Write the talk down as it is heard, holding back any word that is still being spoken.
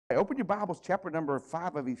Open your Bibles, chapter number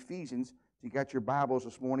 5 of Ephesians. If you got your Bibles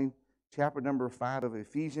this morning, chapter number 5 of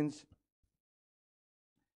Ephesians.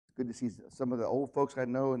 It's good to see some of the old folks I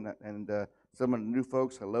know and some of the new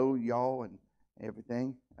folks. Hello, y'all, and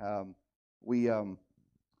everything. We been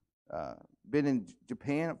in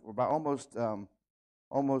Japan for about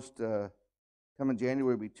almost coming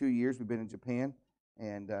January will be 2 years. We've been in Japan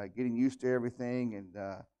and getting used to everything and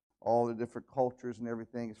all the different cultures and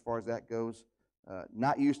everything as far as that goes.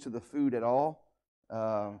 Not used to the food at all.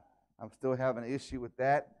 I'm still having an issue with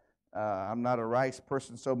that. I'm not a rice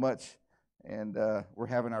person so much, and we're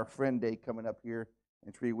having our Friend Day coming up here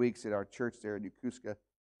in 3 weeks at our church there in Yokota.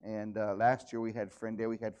 And last year we had Friend Day.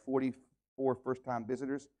 We had 44 first-time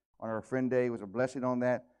visitors on our Friend Day. It was a blessing on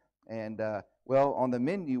that. And, well, on the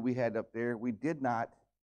menu we had up there,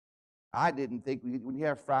 I didn't think, when you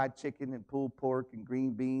have fried chicken and pulled pork and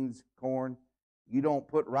green beans, corn, you don't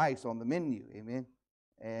put rice on the menu, amen?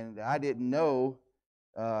 And I didn't know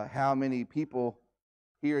how many people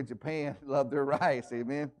here in Japan love their rice,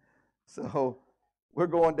 amen? So we're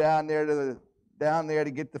going down there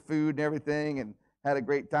to get the food and everything, and had a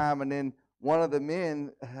great time. And then one of the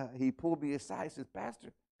men, he pulled me aside. He says,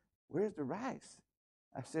 "Pastor, where's the rice?"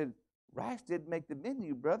 I said, "Rice didn't make the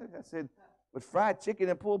menu, brother." I said, "With fried chicken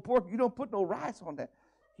and pulled pork, you don't put no rice on that."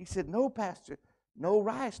 He said, "No, Pastor, no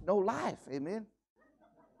rice, no life," amen?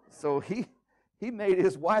 So he made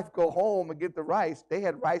his wife go home and get the rice. They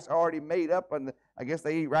had rice already made up, and I guess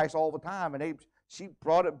they eat rice all the time. And she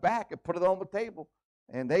brought it back and put it on the table,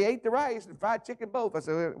 and they ate the rice and fried chicken both. I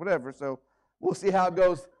said, "Whatever." So we'll see how it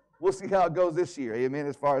goes. We'll see how it goes this year, amen.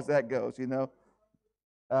 As far as that goes, you know.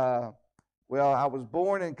 Well, I was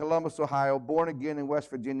born in Columbus, Ohio, born again in West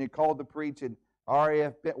Virginia, called to preach in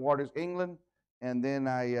RAF Bentwaters, England, and then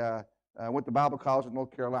I went to Bible college in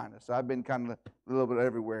North Carolina. So I've been kind of a little bit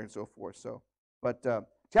everywhere and so forth. But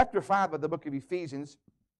chapter 5 of the book of Ephesians,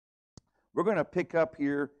 we're going to pick up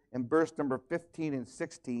here in verse number 15 and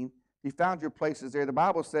 16. If you found your places there, the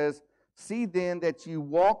Bible says, "See then that you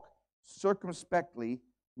walk circumspectly,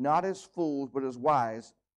 not as fools, but as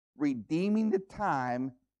wise, redeeming the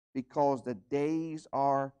time, because the days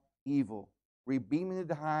are evil." Redeeming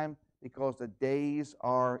the time because the days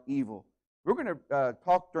are evil. We're going to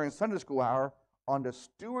talk during Sunday school hour on the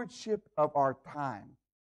stewardship of our time,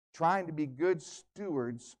 trying to be good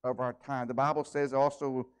stewards of our time. The Bible says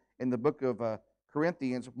also in the book of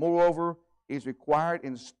Corinthians, "Moreover, it is required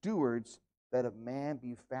in stewards that a man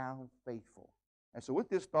be found faithful." And so with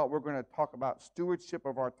this thought, we're going to talk about stewardship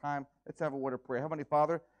of our time. Let's have a word of prayer. Heavenly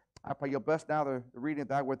Father, I pray you'll bless now the reading of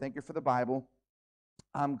thy word. Thank you for the Bible.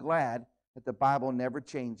 I'm glad that the Bible never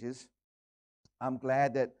changes. I'm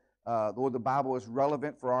glad that, Lord, the Bible is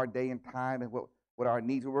relevant for our day and time and what our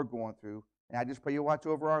needs we're going through. And I just pray you watch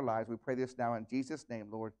over our lives. We pray this now in Jesus'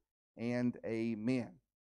 name, Lord, and amen.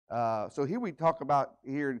 So here we talk about,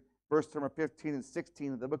 here in verse number 15 and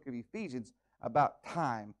 16 of the book of Ephesians, about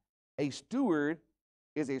time. A steward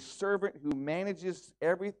is a servant who manages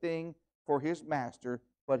everything for his master,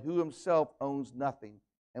 but who himself owns nothing.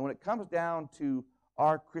 And when it comes down to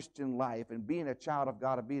our Christian life and being a child of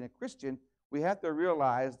God and being a Christian, we have to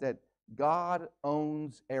realize that God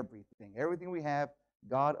owns everything. Everything we have,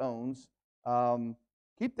 God owns.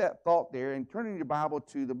 Keep that thought there and turn in your Bible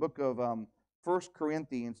to the book of 1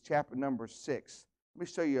 Corinthians chapter number 6. Let me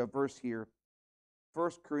show you a verse here.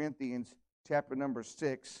 1 Corinthians chapter number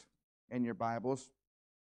 6 in your Bibles.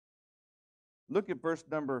 Look at verse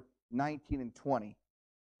number 19 and 20.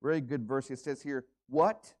 Very good verse. It says here,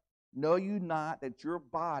 "What? Know you not that your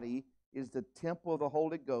body is the temple of the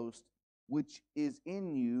Holy Ghost, which is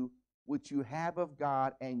in you, which you have of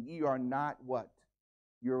God, and ye are not" what?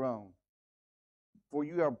 "Your own. For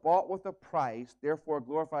you are bought with a price, therefore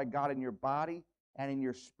glorify God in your body and in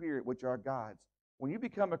your spirit, which are God's." When you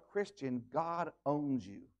become a Christian, God owns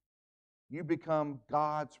you. You become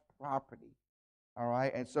God's property. All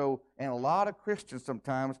right? And a lot of Christians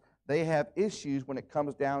sometimes, they have issues when it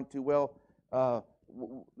comes down to, well,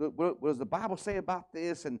 what does the Bible say about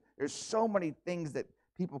this? And there's so many things that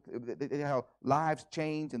people, how lives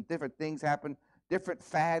change and different things happen. Different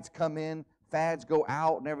fads come in, fads go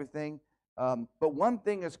out and everything. But one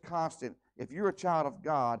thing is constant. If you're a child of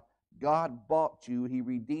God, God bought you. He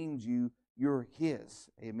redeemed you. You're His.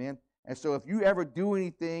 Amen? And so if you ever do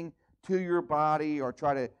anything to your body or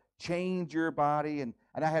try to change your body, and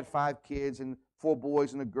I had 5 kids and 4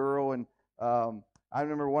 boys and a girl, and I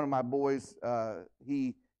remember one of my boys,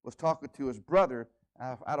 he was talking to his brother.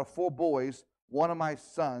 Out of 4 boys, one of my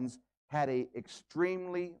sons had a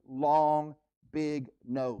extremely long, big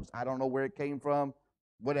nose. I don't know where it came from.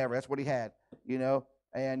 Whatever, that's what he had, you know.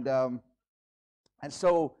 And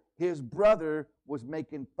so his brother was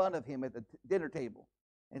making fun of him at the dinner table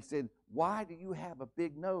and said, "Why do you have a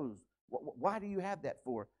big nose? Why do you have that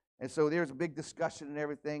for?" And so there's a big discussion and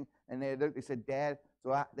everything. And they said, "Dad,"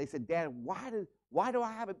 they said, "Dad, why do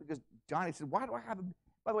I have it?" Because Johnny said, "Why do I have it?"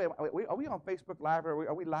 By the way, are we on Facebook Live? Or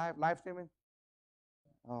are we live streaming?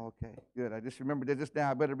 Oh, okay, good. I just remembered that just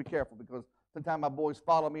now. I better be careful because sometimes my boys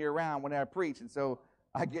follow me around when I preach, and so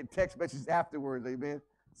I get text messages afterwards. Amen.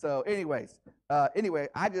 So, anyways,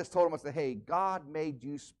 I just told him, I said, "Hey, God made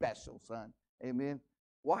you special, son." Amen.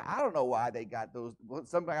 Why? I don't know why they got those.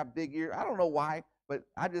 Some got big ears. I don't know why, but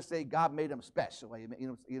I just say God made them special.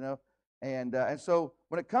 Amen. You know. And so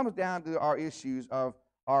when it comes down to our issues of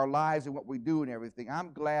our lives and what we do and everything,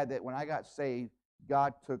 I'm glad that when I got saved,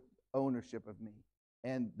 God took ownership of me.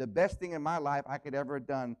 And the best thing in my life I could ever have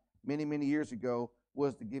done many, many years ago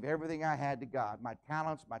was to give everything I had to God. My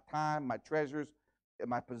talents, my time, my treasures,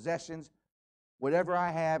 my possessions, whatever I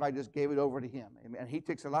have, I just gave it over to him. And he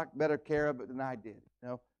takes a lot better care of it than I did. You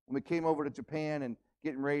know, when we came over to Japan and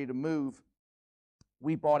getting ready to move,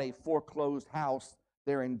 we bought a foreclosed house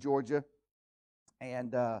there in Georgia.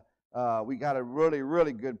 And we got a really,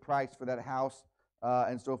 really good price for that house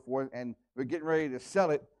and so forth. And we're getting ready to sell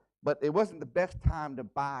it, but it wasn't the best time to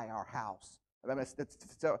buy our house. I mean, it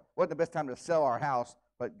wasn't the best time to sell our house,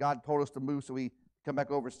 but God told us to move so we come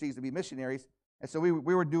back overseas to be missionaries. And so we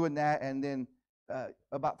were doing that, and then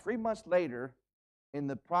about 3 months later, in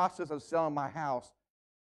the process of selling my house,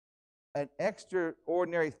 an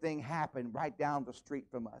extraordinary thing happened right down the street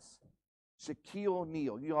from us. Shaquille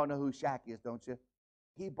O'Neal, you all know who Shaq is, don't you?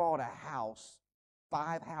 He bought a house,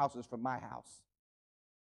 5 houses from my house.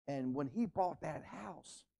 And when he bought that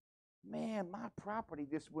house, man, my property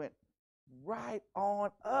just went right on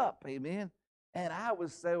up, amen. And I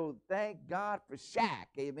was so, thank God for Shaq,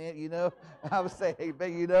 amen, you know. I was saying,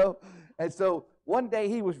 amen, you know. And so one day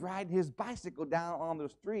he was riding his bicycle down on the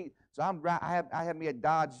street. So I had me a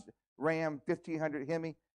Dodge Ram 1500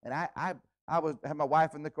 Hemi, and I had my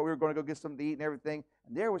wife in the car. We were going to go get something to eat and everything.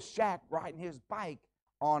 And there was Shaq riding his bike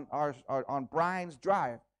on on Brian's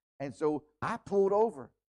Drive. And so I pulled over,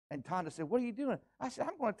 and Tonda said, "What are you doing?" I said,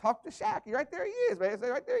 "I'm going to talk to Shaq. Right there he is, man." I said,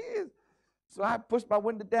 "Right there he is." So I pushed my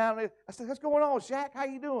window down. I said, "What's going on, Shaq? How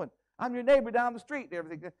you doing? I'm your neighbor down the street and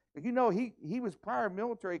everything." You know, he was prior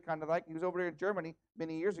military, kind of like he was over there in Germany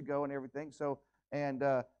many years ago and everything. So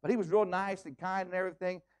but he was real nice and kind and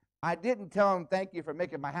everything. I didn't tell him thank you for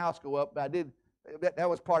making my house go up, but I did. That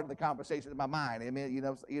was part of the conversation in my mind. I mean, you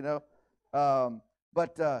know.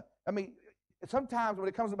 I mean, sometimes when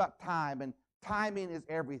it comes about time, and timing is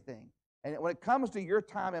everything. And when it comes to your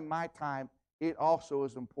time and my time, it also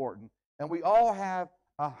is important. And we all have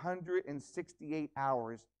 168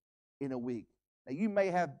 hours in a week. Now, you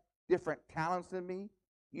may have different talents than me.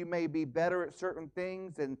 You may be better at certain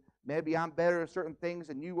things, and maybe I'm better at certain things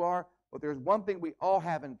than you are. But there's one thing we all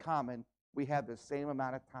have in common. We have the same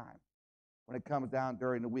amount of time when it comes down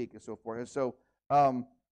during the week and so forth. And so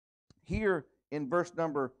here in verse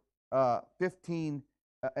number 15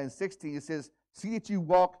 and 16, it says, "See that you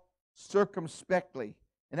walk circumspectly."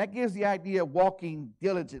 And that gives the idea of walking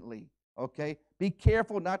diligently, okay? Be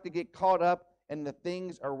careful not to get caught up in the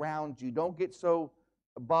things around you. Don't get so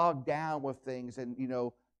bogged down with things and,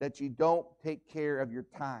 that you don't take care of your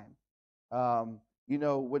time.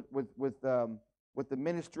 With the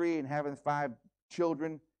ministry and having 5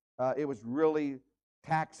 children, it was really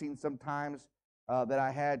taxing sometimes that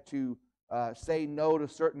I had to say no to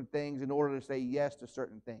certain things in order to say yes to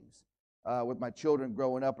certain things. With my children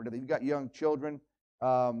growing up, or if you've got young children,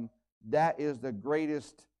 that is the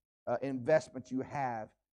greatest investment you have,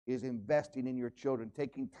 is investing in your children,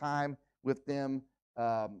 taking time with them,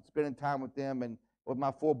 spending time with them. And with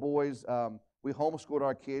my 4 boys, we homeschooled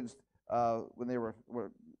our kids when they were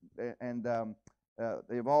and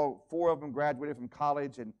they've all 4 of them graduated from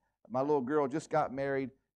college, and my little girl just got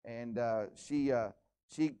married, and she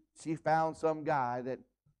found some guy that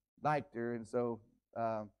liked her, and so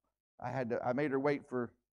I made her wait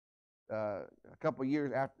for a couple of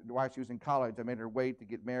years after, while she was in college. I made her wait to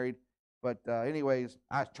get married. But anyways,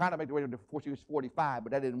 I was trying to make her wait before she was 45,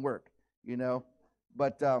 but that didn't work,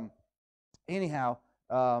 But anyhow,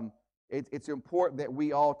 it's important that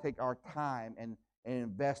we all take our time and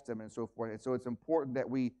invest them and so forth. And so it's important that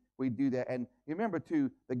we do that. And remember,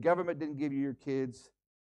 too, the government didn't give you your kids.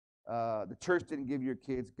 The church didn't give you your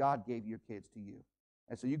kids. God gave your kids to you.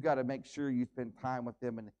 And so you've got to make sure you spend time with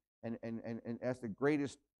them. And that's the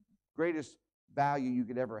greatest value you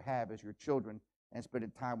could ever have is your children, and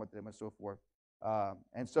spending time with them and so forth.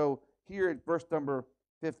 And so here at verse number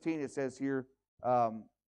 15, it says here,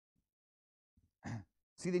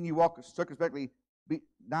 "See then you walk circumspectly, be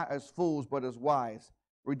not as fools, but as wise.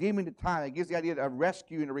 Redeeming the time. It gives the idea of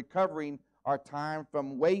rescuing and recovering our time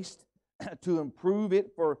from waste to improve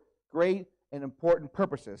it for great and important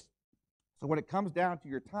purposes. So when it comes down to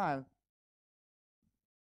your time,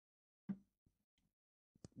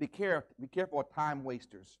 be careful of time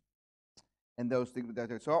wasters and those things.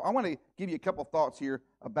 So I want to give you a couple thoughts here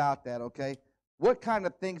about that, okay? What kind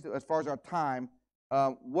of things, as far as our time,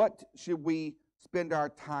 what should we spend our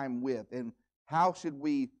time with, and how should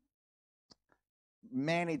we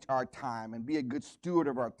manage our time and be a good steward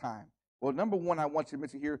of our time? Well, number one, I want you to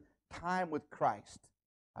mention here, time with Christ.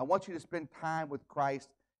 I want you to spend time with Christ,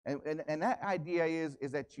 and that idea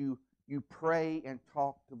is that you pray and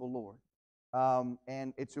talk to the Lord.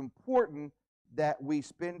 And it's important that we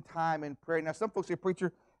spend time in prayer. Now, some folks say,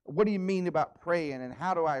 preacher, what do you mean about praying, and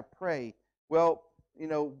how do I pray? Well, you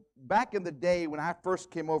know, back in the day when I first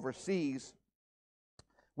came overseas,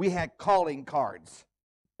 we had calling cards,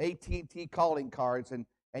 AT&T calling cards, and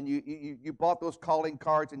you bought those calling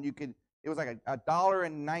cards, and you could, it was like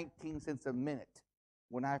 $1.19 a minute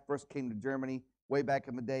when I first came to Germany, way back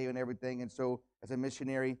in the day and everything, and so as a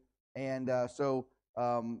missionary, and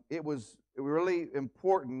it was really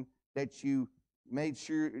important that you made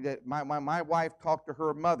sure that my wife talked to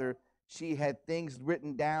her mother. She had things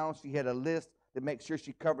written down. She had a list to make sure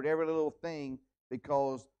she covered every little thing,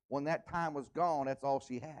 because when that time was gone, that's all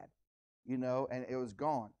she had, you know, and it was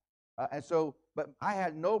gone. And so, but I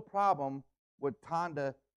had no problem with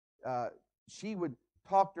Tonda. She would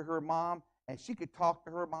talk to her mom, and she could talk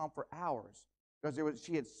to her mom for hours, because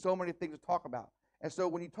she had so many things to talk about. And so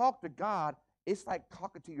when you talk to God, it's like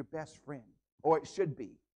talking to your best friend, or it should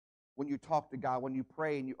be. When you talk to God, when you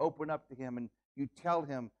pray and you open up to Him and you tell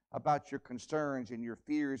Him about your concerns and your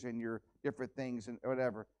fears and your different things and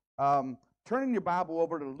whatever. Turning your Bible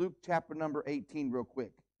over to Luke chapter number 18 real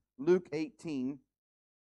quick. Luke 18.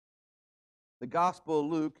 The Gospel of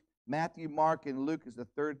Luke, Matthew, Mark, and Luke is the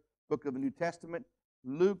third book of the New Testament.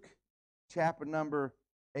 Luke chapter number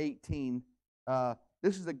 18.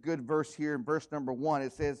 This is a good verse here in verse number 1.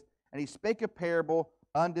 It says, "And he spake a parable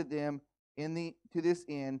unto them to this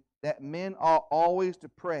end, that men ought always to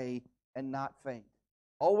pray and not faint."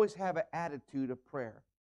 Always have an attitude of prayer.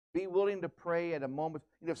 Be willing to pray at a moment.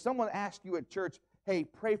 You know, if someone asks you at church, hey,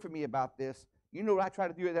 pray for me about this, you know what I try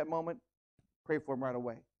to do at that moment? Pray for them right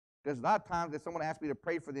away. Because a lot of times if someone asks me to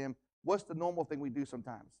pray for them, what's the normal thing we do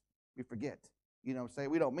sometimes? We forget. You know what I'm saying?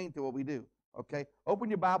 We don't mean to, what we do. Okay? Open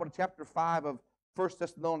your Bible to chapter 5 of 1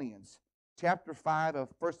 Thessalonians. Chapter 5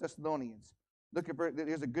 of 1 Thessalonians. Look at,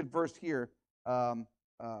 there's a good verse here that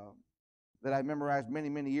I memorized many,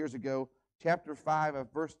 many years ago. Chapter 5 of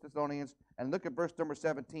 1 Thessalonians, and look at verse number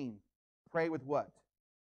 17. Pray with what?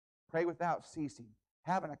 Pray without ceasing.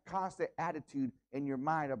 Having a constant attitude in your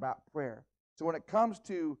mind about prayer. So when it comes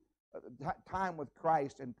to time with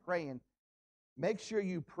Christ and praying, make sure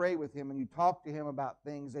you pray with Him and you talk to Him about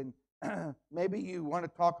things. And maybe you want to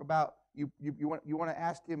talk about, you want to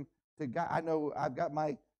ask Him to guide. I know I've got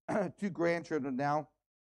my 2 grandchildren now,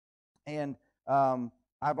 and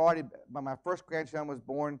I've already, my first grandson was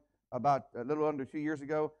born about a little under 2 years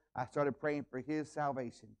ago. I started praying for his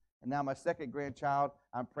salvation. And now my second grandchild,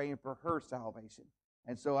 I'm praying for her salvation.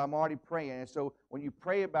 And so I'm already praying. And so when you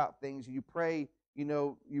pray about things, you pray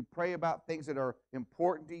about things that are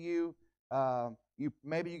important to you.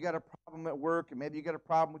 Maybe you got a problem at work, and maybe you got a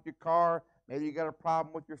problem with your car. Maybe you got a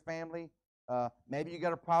problem with your family. Maybe you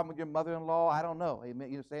got a problem with your mother-in-law. I don't know. Amen.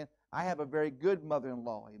 You know what I'm saying? I have a very good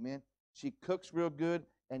mother-in-law. Amen. She cooks real good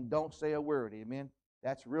and don't say a word. Amen.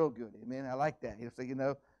 That's real good. Amen. I like that.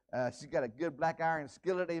 So, she's got a good black iron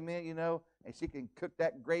skillet. Amen. And she can cook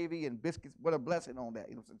that gravy and biscuits. What a blessing on that.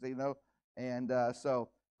 And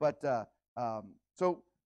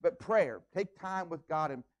but prayer. Take time with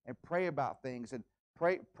God and pray about things, and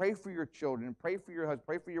pray for your children, pray for your husband,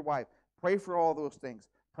 pray for your wife, pray for all those things.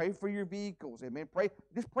 Pray for your vehicles. Amen.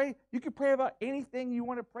 Just pray. You can pray about anything you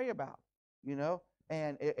want to pray about.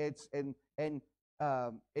 And it's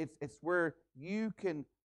where you can.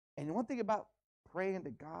 And one thing about praying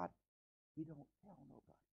to God, He don't tell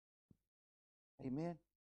nobody. Amen.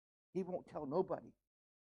 He won't tell nobody.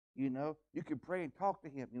 You can pray and talk to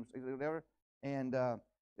Him. Whatever. And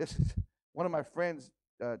this is one of my friends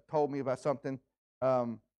told me about something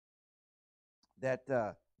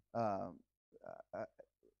that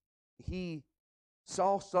he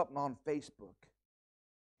saw something on Facebook,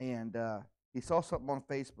 and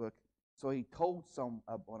so he told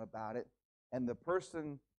someone about it, and the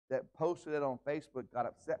person that posted it on Facebook got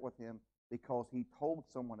upset with him because he told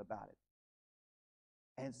someone about it.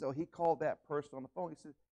 And so he called that person on the phone. He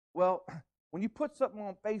said, well, when you put something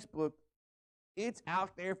on Facebook, It's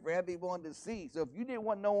out there for everyone to see. So if you didn't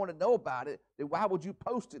want no one to know about it, then why would you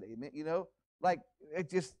post it? Amen. You know, like it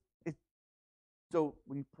just it. So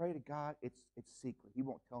when you pray to God, it's secret. He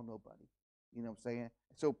won't tell nobody. You know what I'm saying?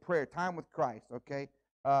 So prayer, time with Christ. Okay.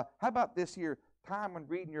 How about this here? Time when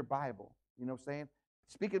reading your Bible. You know what I'm saying?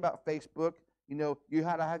 Speaking about Facebook, you know, you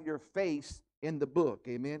had to have your face in the book.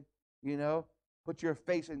 Amen. You know, put your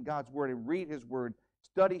face in God's word and read His word,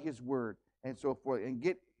 study His word, and so forth, and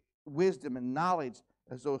get wisdom and knowledge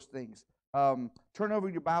as those things. Turn over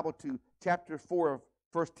your Bible to chapter 4 of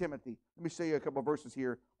 1 Timothy. Let me show you a couple of verses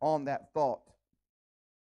here on that thought.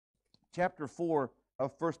 Chapter 4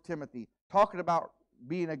 of 1 Timothy, talking about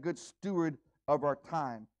being a good steward of our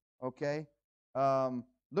time, okay?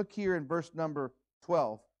 Look here in verse number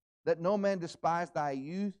 12. Let no man despise thy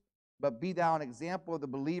youth, but be thou an example of the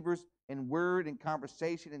believers in word and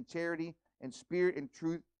conversation and charity and spirit and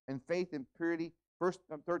truth and faith and purity. Verse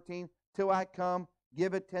 13, till I come,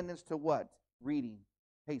 give attendance to what? Reading.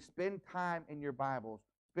 Hey, spend time in your Bibles.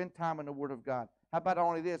 Spend time in the Word of God. How about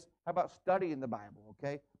only this? How about studying the Bible,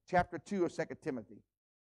 okay? Chapter 2 of 2 Timothy.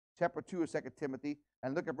 Chapter 2 of 2 Timothy,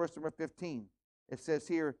 and look at verse number 15. It says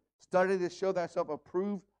here, study to show thyself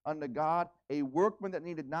approved unto God, a workman that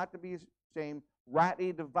needed not to be ashamed,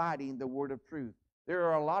 rightly dividing the word of truth. There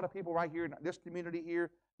are a lot of people right here in this community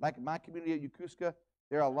here, like in my community at Yokota.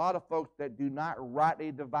 There are a lot of folks that do not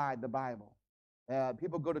rightly divide the Bible.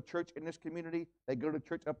 People go to church in this community. They go to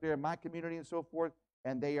church up there in my community and so forth,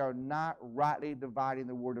 and they are not rightly dividing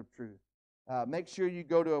the word of truth. Make sure you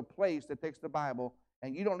go to a place that takes the Bible,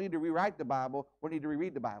 and you don't need to rewrite the Bible. We need to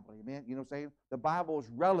reread the Bible, amen? You know what I'm saying? The Bible is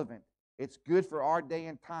relevant. It's good for our day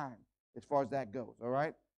and time as far as that goes, all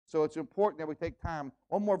right? So it's important that we take time.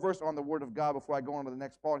 One more verse on the Word of God before I go on to the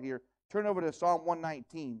next part here. Turn over to Psalm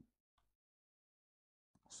 119.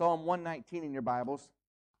 Psalm 119 in your Bibles.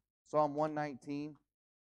 Psalm 119.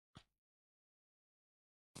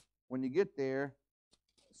 When you get there,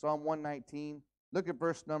 Psalm 119, look at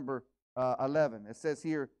verse number 11. It says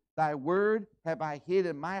here, thy word have I hid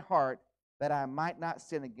in my heart that I might not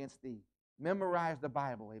sin against thee. Memorize the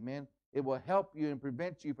Bible, amen. It will help you and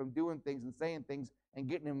prevent you from doing things and saying things and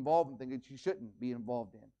getting involved in things that you shouldn't be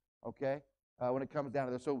involved in, okay, when it comes down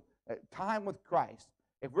to this. So time with Christ.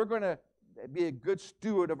 If we're going to be a good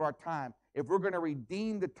steward of our time, if we're going to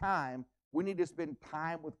redeem the time, we need to spend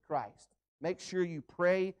time with Christ. Make sure you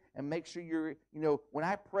pray, and make sure you're, you know, when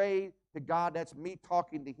I pray to God, that's me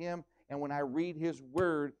talking to Him, and when I read His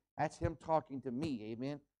Word, that's Him talking to me,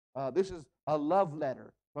 amen. This is a love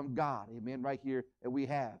letter from God, amen, right here that we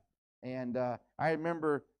have. And I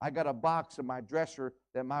remember I got a box in my dresser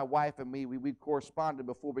that my wife and me, we corresponded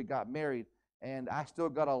before we got married, and I still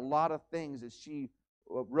got a lot of things that she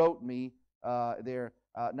wrote me there.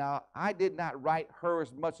 Now, I did not write her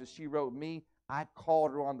as much as she wrote me. I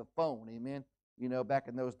called her on the phone, amen, you know, back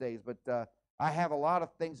in those days. But I have a lot of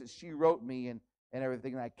things that she wrote me and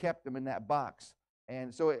everything, and I kept them in that box.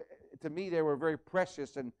 And so to me, they were very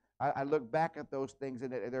precious, and I look back at those things,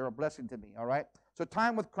 and they're a blessing to me, all right? So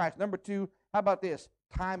time with Christ. Number 2, how about this?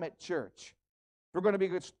 Time at church. If we're going to be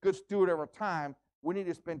a good steward of our time, we need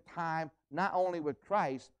to spend time not only with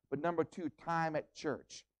Christ, but number 2, time at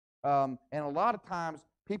church. And a lot of times,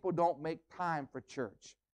 people don't make time for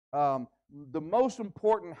church. The most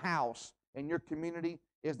important house in your community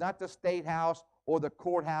is not the state house or the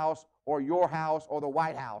courthouse or your house or the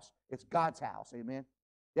White House. It's God's house, amen?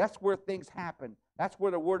 That's where things happen. That's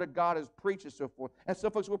where the Word of God is preached and so forth. And so,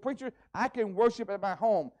 folks, well, preacher, I can worship at my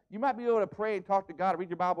home. You might be able to pray and talk to God, read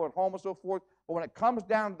your Bible at home and so forth, but when it comes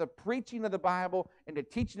down to the preaching of the Bible and the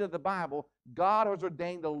teaching of the Bible, God has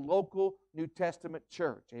ordained a local New Testament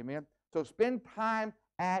church, amen? So spend time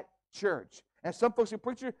at church. And some folks say,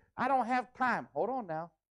 preacher, I don't have time. Hold on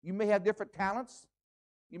now. You may have different talents.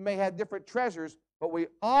 You may have different treasures, but we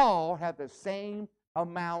all have the same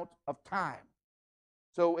amount of time.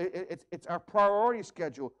 So it's our priority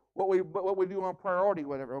schedule, what we do on priority,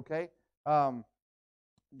 whatever, okay?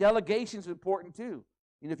 Delegation is important too.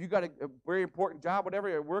 You know, if you've got a very important job, whatever,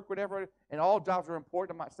 at work, whatever, and all jobs are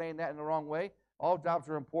important. I'm not saying that in the wrong way. All jobs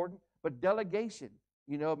are important. But delegation,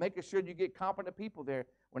 you know, making sure you get competent people there.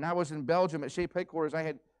 When I was in Belgium at SHAPE headquarters, I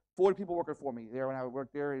had 40 people working for me there when I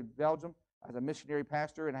worked there in Belgium as a missionary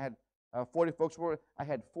pastor, and I had 40 folks working. I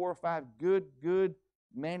had 4 or 5 good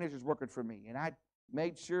managers working for me, and I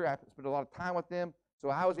made sure I spent a lot of time with them, so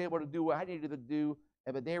I was able to do what I needed to do,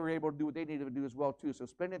 but they were able to do what they needed to do as well, too. So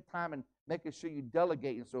spending time and making sure you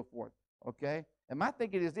delegate and so forth, okay? And my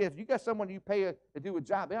thinking is this: if you got someone you pay to do a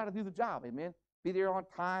job, they ought to do the job, amen? Be there on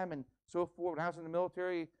time and so forth. When I was in the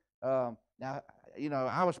military, now, you know,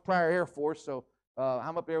 I was prior Air Force, so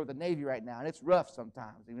I'm up there with the Navy right now, and it's rough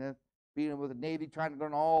sometimes. You know, being with the Navy, trying to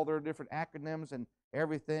learn all their different acronyms and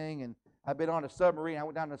everything. And I've been on a submarine. I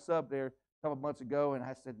went down to the sub there a couple of months ago, and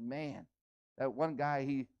I said, man, that one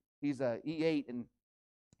guy, he's a E8, and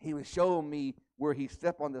he was showing me where he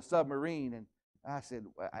stepped on the submarine, and I said,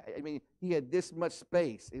 I mean, he had this much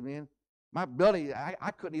space. Amen. My belly,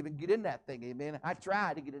 I couldn't even get in that thing. Amen. I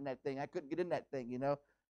tried to get in that thing. I couldn't get in that thing, you know.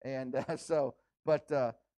 And I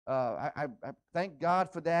thank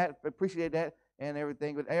God for that. Appreciate that and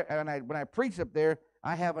everything. But when I preach up there,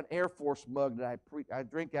 I have an Air Force mug that I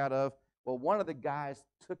drink out of. Well, one of the guys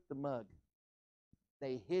took the mug.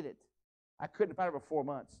 They hid it. I couldn't find it for 4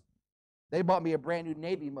 months. They bought me a brand new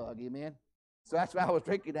Navy mug, amen. So that's what I was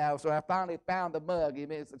drinking out of. So I finally found the mug,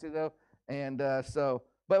 amen. So, you know, and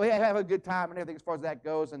but we have a good time and everything as far as that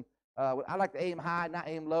goes. And I like to aim high, not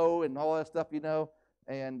aim low, and all that stuff, you know.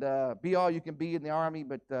 And be all you can be in the Army,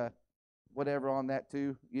 but whatever on that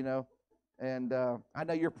too, you know. And I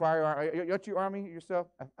know you're prior. Aren't you Army yourself?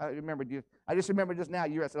 I remembered you. I just remembered just now.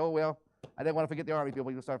 I said, oh well, I didn't want to forget the Army people.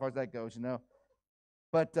 You know, as far as that goes, you know.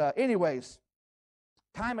 But anyways,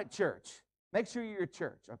 time at church. Make sure you're at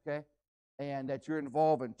church, okay, and that you're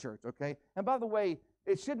involved in church, okay. And by the way,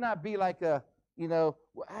 it should not be like a, you know.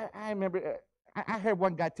 I remember I heard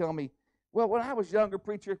one guy tell me, well, when I was younger,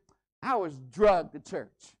 preacher, I was drugged to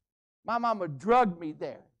church. My mama drugged me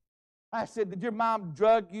there. I said, did your mom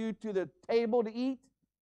drug you to the table to eat?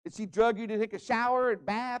 Did she drug you to take a shower and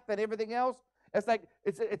bath and everything else? It's like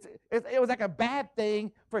it was like a bad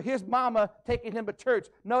thing for his mama taking him to church.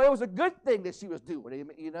 No, it was a good thing that she was doing,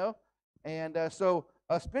 you know. And so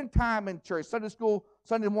spend time in church, Sunday school,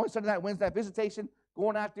 Sunday morning, Sunday night, Wednesday night visitation,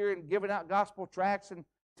 going out there and giving out gospel tracts and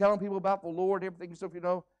telling people about the Lord, everything. So, you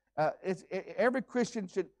know, every Christian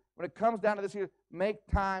should, when it comes down to this here, make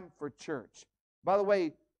time for church. By the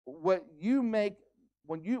way, what you make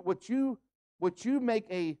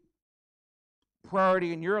a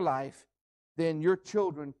priority in your life, then your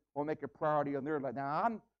children will make a priority in their life.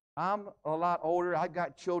 Now, I'm a lot older. I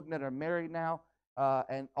got children that are married now,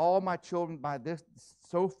 and all my children by this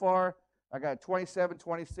so far, I got a 27,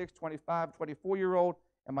 26, 25, 24-year-old,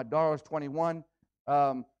 and my daughter's 21.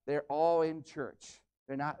 They're all in church.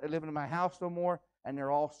 They're not living in my house no more, and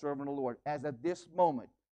they're all serving the Lord. As of this moment,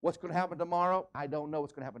 what's going to happen tomorrow? I don't know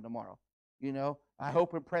what's going to happen tomorrow. You know, I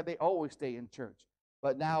hope and pray they always stay in church.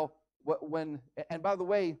 But now, and by the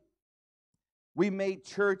way, we made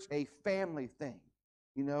church a family thing.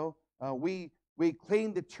 You know, we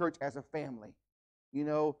cleaned the church as a family. You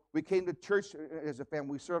know, we came to church as a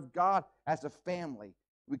family. We served God as a family.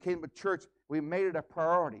 We came to church. We made it a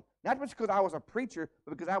priority. Not just because I was a preacher,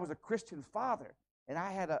 but because I was a Christian father. And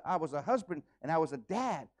I was a husband, and I was a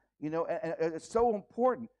dad. You know, and it's so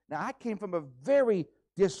important. Now, I came from a very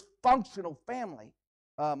dysfunctional family.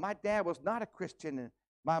 My dad was not a Christian, and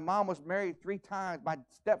my mom was married 3 times. My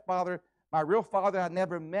stepfather, my real father, I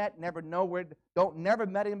never met, never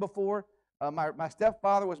met him before. My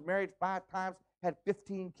stepfather was married 5 times, had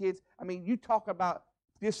 15 kids. I mean, you talk about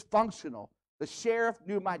dysfunctional. The sheriff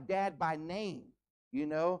knew my dad by name, you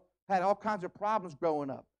know, had all kinds of problems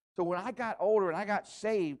growing up. So when I got older and I got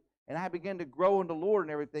saved and I began to grow in the Lord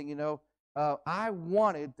and everything, you know, I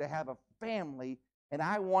wanted to have a family, and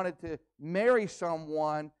I wanted to marry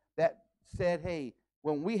someone that said, hey,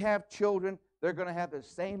 when we have children, they're going to have the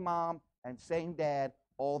same mom and same dad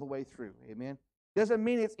all the way through. Amen. Doesn't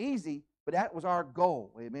mean it's easy, but that was our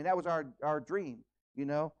goal. Amen. That was our dream, you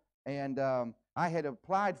know. And I had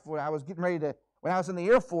applied for it. I was getting ready to, when I was in the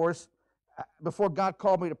Air Force, before God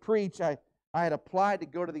called me to preach, I had applied to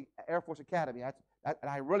go to the Air Force Academy.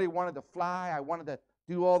 I really wanted to fly. I wanted to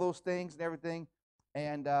do all those things and everything.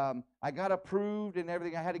 And I got approved and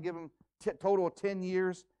everything. I had to give them total of 10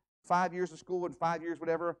 years, 5 years of school and 5 years,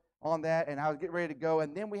 whatever, on that. And I was getting ready to go.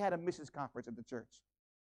 And then we had a missions conference at the church.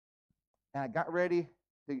 And I got ready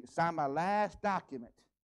to sign my last document.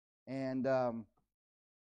 And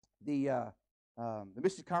the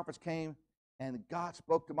missions conference came, and God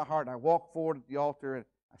spoke to my heart. And I walked forward at the altar, and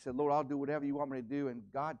I said, Lord, I'll do whatever you want me to do. And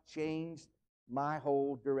God changed my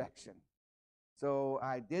whole direction. So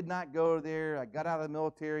I did not go there. I got out of the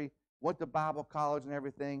military, went to Bible college and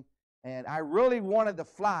everything, and I really wanted to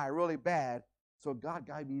fly really bad, so God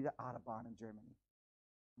gave me the Autobahn in Germany.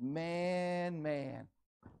 Man,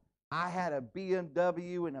 I had a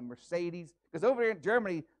BMW and a Mercedes, because over here in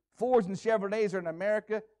Germany, Fords and Chevrolets are in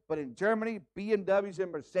America, but in Germany, BMWs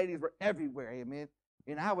and Mercedes were everywhere, amen.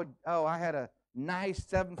 And I had a nice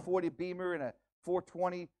 740 Beamer and a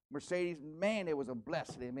 420 Mercedes. Man, it was a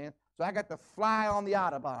blessing, amen. So I got to fly on the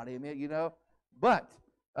Autobahn, amen, you know. But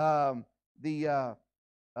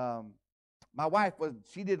My wife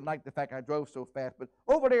she didn't like the fact I drove so fast, but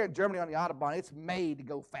over there in Germany on the Autobahn, it's made to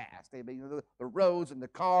go fast. I mean, the roads and the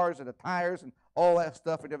cars and the tires and all that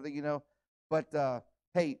stuff and everything. But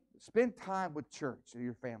hey, spend time with church and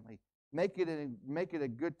your family. Make it a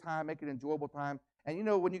good time, make it an enjoyable time.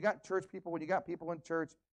 And when you got church people, when you got people in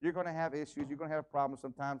church, you're going to have issues. You're going to have problems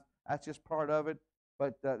sometimes. That's just part of it.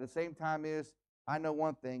 But the same time I know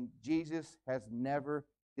one thing. Jesus has never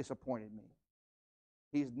disappointed me.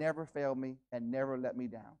 He's never failed me and never let me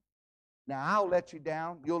down. Now, I'll let you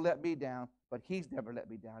down. You'll let me down. But he's never let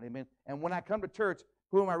me down. Amen. And when I come to church,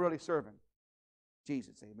 who am I really serving?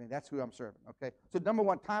 Jesus. Amen. That's who I'm serving. Okay. So number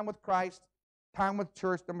one, time with Christ. Time with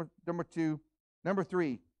church. Number two. Number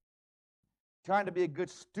three, trying to be a good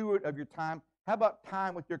steward of your time. How about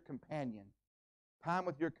time with your companion? Time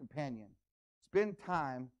with your companion. Spend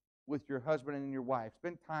time with your husband and your wife.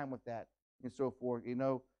 Spend time with that and so forth.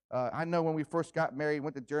 I know when we first got married,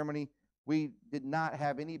 went to Germany, we did not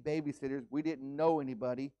have any babysitters. We didn't know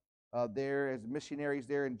anybody there as missionaries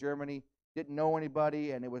there in Germany. Didn't know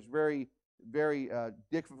anybody, and it was very, very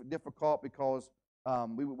difficult because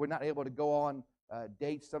we were not able to go on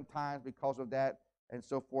dates sometimes because of that and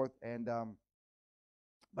so forth. And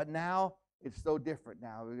but now it's so different.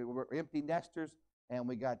 Now we're empty nesters, and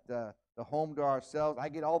we got the home to ourselves. I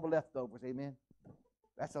get all the leftovers. Amen.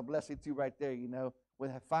 That's a blessing too, right there.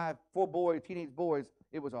 With 4 boys, teenage boys,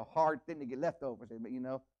 it was a hard thing to get leftovers.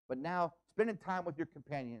 But now spending time with your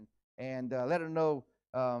companion and let her know.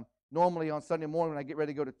 Normally on Sunday morning when I get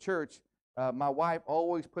ready to go to church, my wife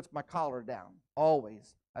always puts my collar down.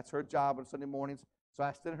 Always. That's her job on Sunday mornings. So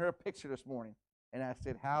I sent her a picture this morning, and I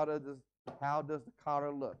said, "How does the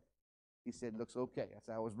collar look?" He said, "Looks okay."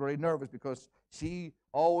 I was really nervous because she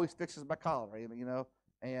always fixes my collar,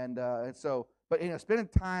 and so, but spending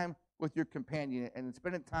time with your companion and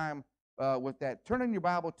spending time with that. Turn in your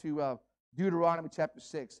Bible to Deuteronomy chapter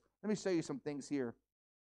 6. Let me show you some things here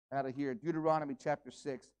out of here. Deuteronomy chapter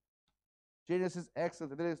 6. Genesis,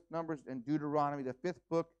 Exodus, Leviticus, Numbers, and Deuteronomy, the 5th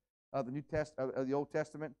book of the of the Old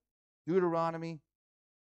Testament. Deuteronomy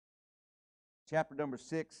chapter number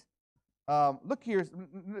 6. Look here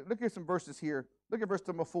some verses here. Look at verse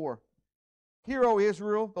number 4. Hear, O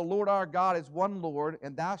Israel, the Lord our God is one Lord,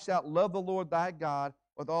 and thou shalt love the Lord thy God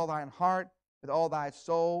with all thine heart, with all thy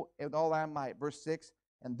soul, and with all thy might. Verse 6.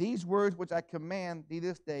 And these words which I command thee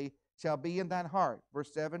this day shall be in thine heart.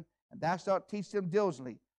 Verse 7. And thou shalt teach them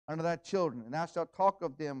diligently unto thy children, and thou shalt talk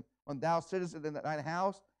of them when thou sittest in thine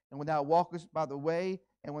house, and when thou walkest by the way,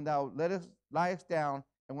 and when thou liest down,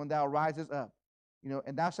 and when thou risest up.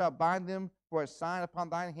 And thou shalt bind them for a sign upon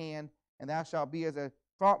thine hand, and thou shalt be as a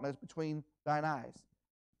frontlets between thine eyes.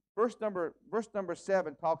 Verse number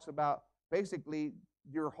 7 talks about basically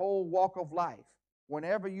your whole walk of life.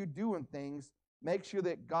 Whenever you're doing things, make sure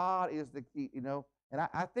that God is the key, And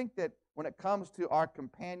I think that when it comes to our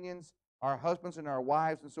companions, our husbands and our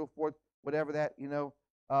wives and so forth, whatever that,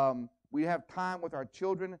 we have time with our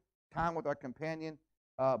children, time with our companion.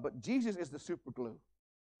 But Jesus is the super glue.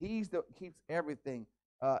 He's the keeps everything.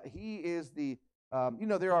 He is the,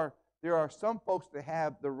 there are some folks that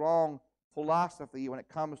have the wrong philosophy when it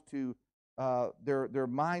comes to their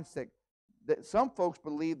mindset. That some folks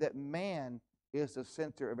believe that man is the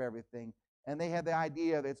center of everything, and they have the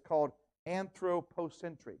idea that it's called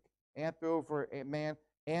anthropocentric. Anthro for man,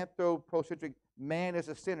 anthropocentric. Man is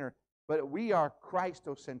the center, but we are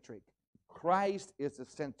Christocentric. Christ is the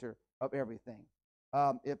center of everything.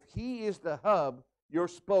 If He is the hub, your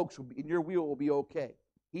spokes will be, and your wheel will be okay.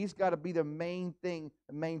 He's got to be the main thing,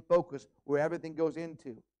 the main focus where everything goes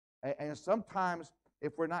into. And sometimes,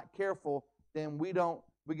 if we're not careful, then we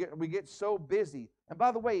get so busy. And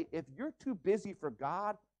by the way, if you're too busy for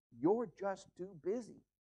God, you're just too busy.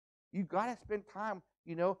 You got to spend time.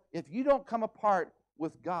 If you don't come apart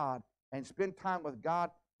with God and spend time with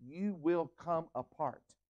God, you will come apart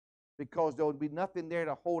because there will be nothing there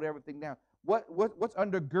to hold everything down. What's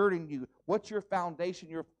undergirding you? What's your foundation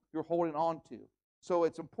you're holding on to? So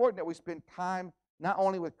it's important that we spend time not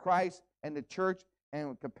only with Christ and the church and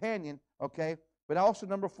with companion, okay, but also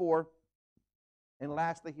number 4, and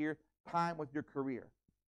lastly here, time with your career.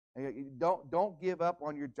 Don't give up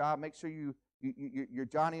on your job. Make sure you're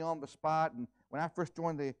Johnny on the spot. And when I first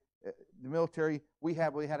joined the military, we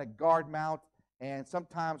had a guard mount, and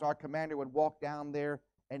sometimes our commander would walk down there,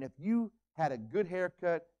 and if you had a good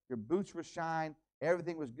haircut, your boots were shined,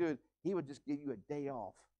 everything was good, he would just give you a day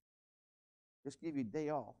off. Just give you a day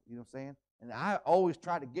off, you know what I'm saying? And I always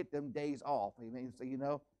try to get them days off.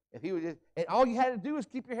 So, if he was just, and all you had to do is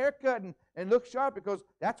keep your hair cut and look sharp because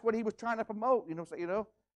that's what he was trying to promote, as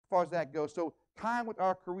far as that goes. So time with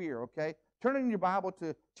our career, okay? Turn in your Bible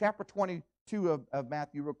to chapter 20, 2 of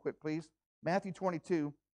Matthew real quick, please. Matthew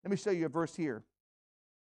 22. Let me show you a verse here.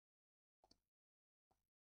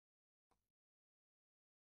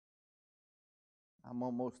 I'm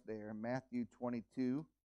almost there. Matthew 22.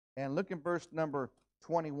 And look in verse number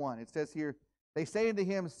 21. It says here, they say unto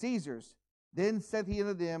him, Caesar's. Then said he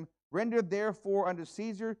unto them, render therefore unto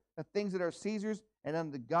Caesar the things that are Caesar's, and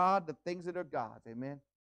unto God the things that are God's. Amen.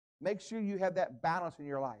 Make sure you have that balance in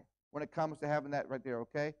your life when it comes to having that right there,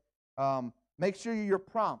 okay? Make sure you're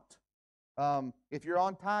prompt. If you're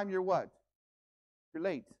on time, you're what? You're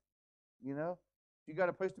late. You know? If you got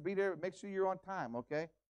a place to be there, make sure you're on time, okay?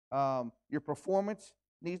 Your performance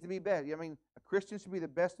needs to be better. I mean, a Christian should be the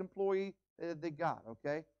best employee they got,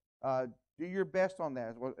 okay? Do your best on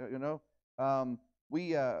that, you know?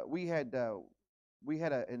 We had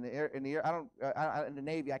in the air, in the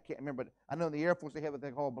Navy, I can't remember, but I know in the Air Force they have what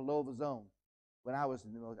they call below the zone. When I was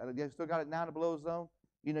in the military, they still got it now, the below the zone.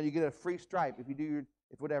 You know, you get a free stripe if you do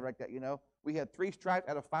if whatever like that. You know, we had 3 stripes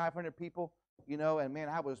out of 500 people. You know, and man,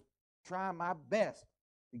 I was trying my best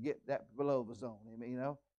to get that below the zone. You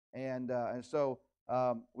know, and so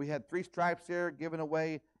we had 3 stripes there given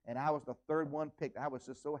away, and I was the 3rd one picked. I was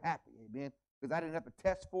just so happy, amen, because I didn't have to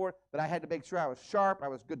test for it, but I had to make sure I was sharp, I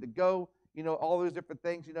was good to go. You know, all those different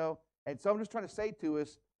things. You know, and so I'm just trying to say to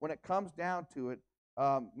us, when it comes down to it,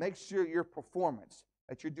 make sure your performance,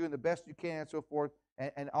 that you're doing the best you can and so forth,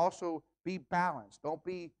 and also be balanced. Don't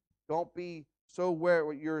be so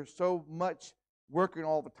where you're so much working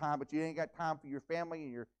all the time, but you ain't got time for your family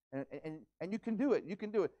and your and you can do it. You can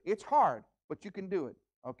do it. It's hard, but you can do it.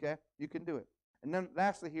 Okay, you can do it. And then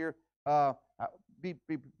lastly here, be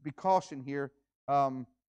caution here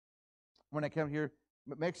when I come here.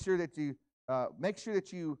 Make sure that you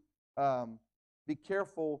be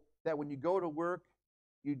careful that when you go to work,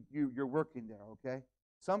 you're working there, okay?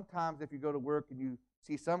 Sometimes if you go to work and you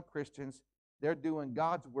see some Christians, they're doing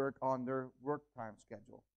God's work on their work time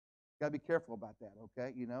schedule. Got to be careful about that,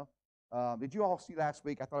 okay? You know, did you all see last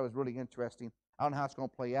week? I thought it was really interesting. I don't know how it's going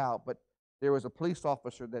to play out, but there was a police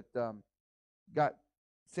officer that got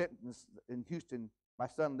sentenced in Houston. My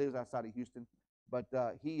son lives outside of Houston, but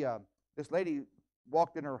this lady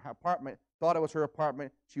walked in her apartment, thought it was her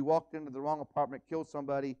apartment. She walked into the wrong apartment, killed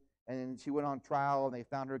somebody, and then she went on trial, and they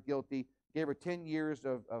found her guilty, gave her 10 years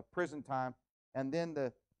of prison time. And then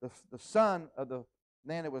the son of the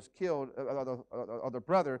man that was killed, or the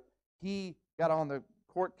brother, he got on the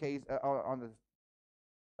court case, on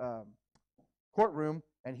the courtroom,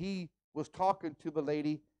 and he was talking to the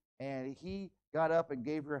lady, and he got up and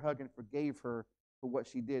gave her a hug and forgave her for what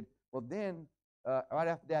she did. Well, then, right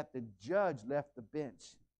after that, the judge left the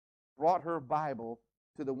bench, brought her Bible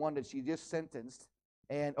to the one that she just sentenced,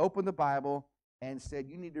 and opened the Bible and said,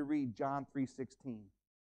 you need to read John 3:16.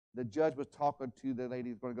 The judge was talking to the lady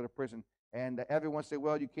who's going to go to prison, and everyone said,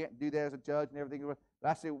 well, you can't do that as a judge and everything. But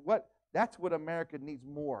I said, what? That's what America needs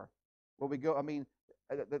more. Where we go, I mean,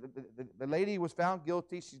 the lady was found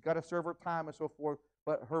guilty. She's got to serve her time and so forth.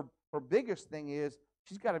 But her biggest thing is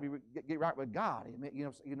she's got to get right with God.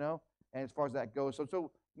 You know, and as far as that goes,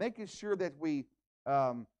 so making sure that we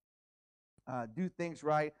do things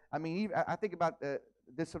right. I mean, I think about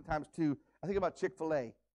this sometimes too. I think about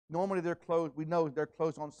Chick-fil-A. Normally they're closed. We know they're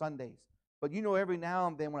closed on Sundays. But you know, every now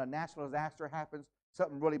and then when a national disaster happens,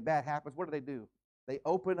 something really bad happens, what do? They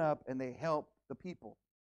open up and they help the people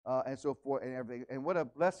and so forth and everything. And what a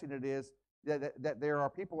blessing it is that there are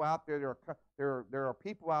people out there. There are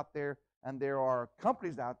people out there, and there are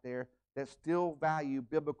companies out there that still value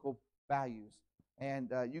biblical values.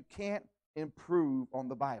 And you can't improve on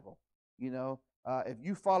the Bible. You know, if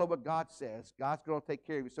you follow what God says, God's going to take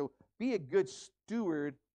care of you. So be a good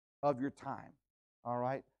steward of your time. All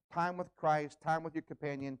right, time with Christ, time with your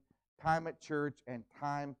companion, time at church, and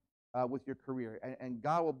time with your career. And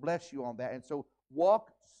God will bless you on that. And so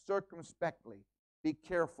walk circumspectly. Be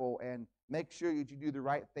careful and make sure that you do the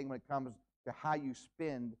right thing when it comes to how you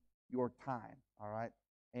spend your time. All right,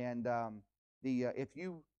 and if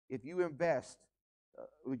you invest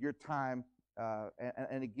with your time,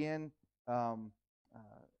 and again,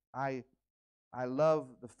 I love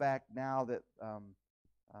the fact now that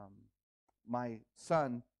my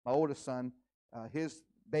son, my oldest son, his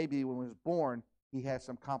baby when he was born, he had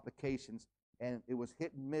some complications, and it was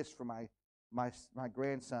hit and miss for my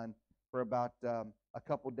grandson for about a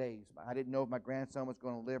couple days. I didn't know if my grandson was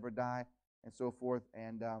going to live or die, and so forth.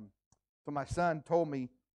 And so my son told me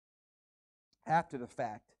after the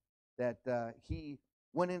fact that he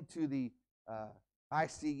went into the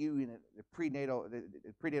ICU unit, the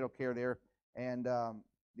prenatal care there, and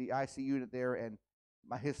the ICU unit there, and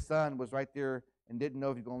his son was right there and didn't know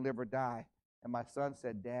if he was going to live or die. And my son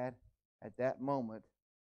said, Dad, At that moment,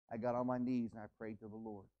 I got on my knees and I prayed to the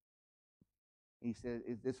Lord. He said,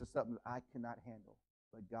 this is something that I cannot handle,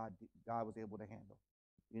 but God was able to handle,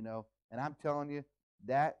 you know. And I'm telling you,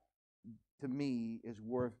 that to me is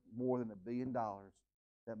worth more than $1 billion.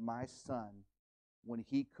 That my son, when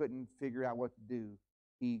he couldn't figure out what to do,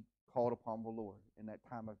 he called upon the Lord in that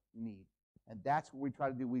time of need. And that's what we try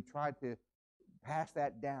to do. We try to pass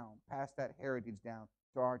that down, pass that heritage down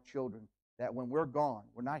to our children, that when we're gone,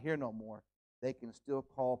 we're not here no more, they can still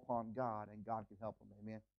call upon God and God can help them.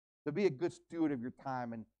 Amen. So be a good steward of your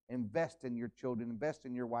time and invest in your children, invest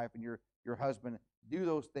in your wife and your husband. Do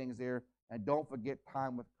those things there, and don't forget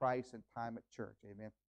time with Christ and time at church. Amen.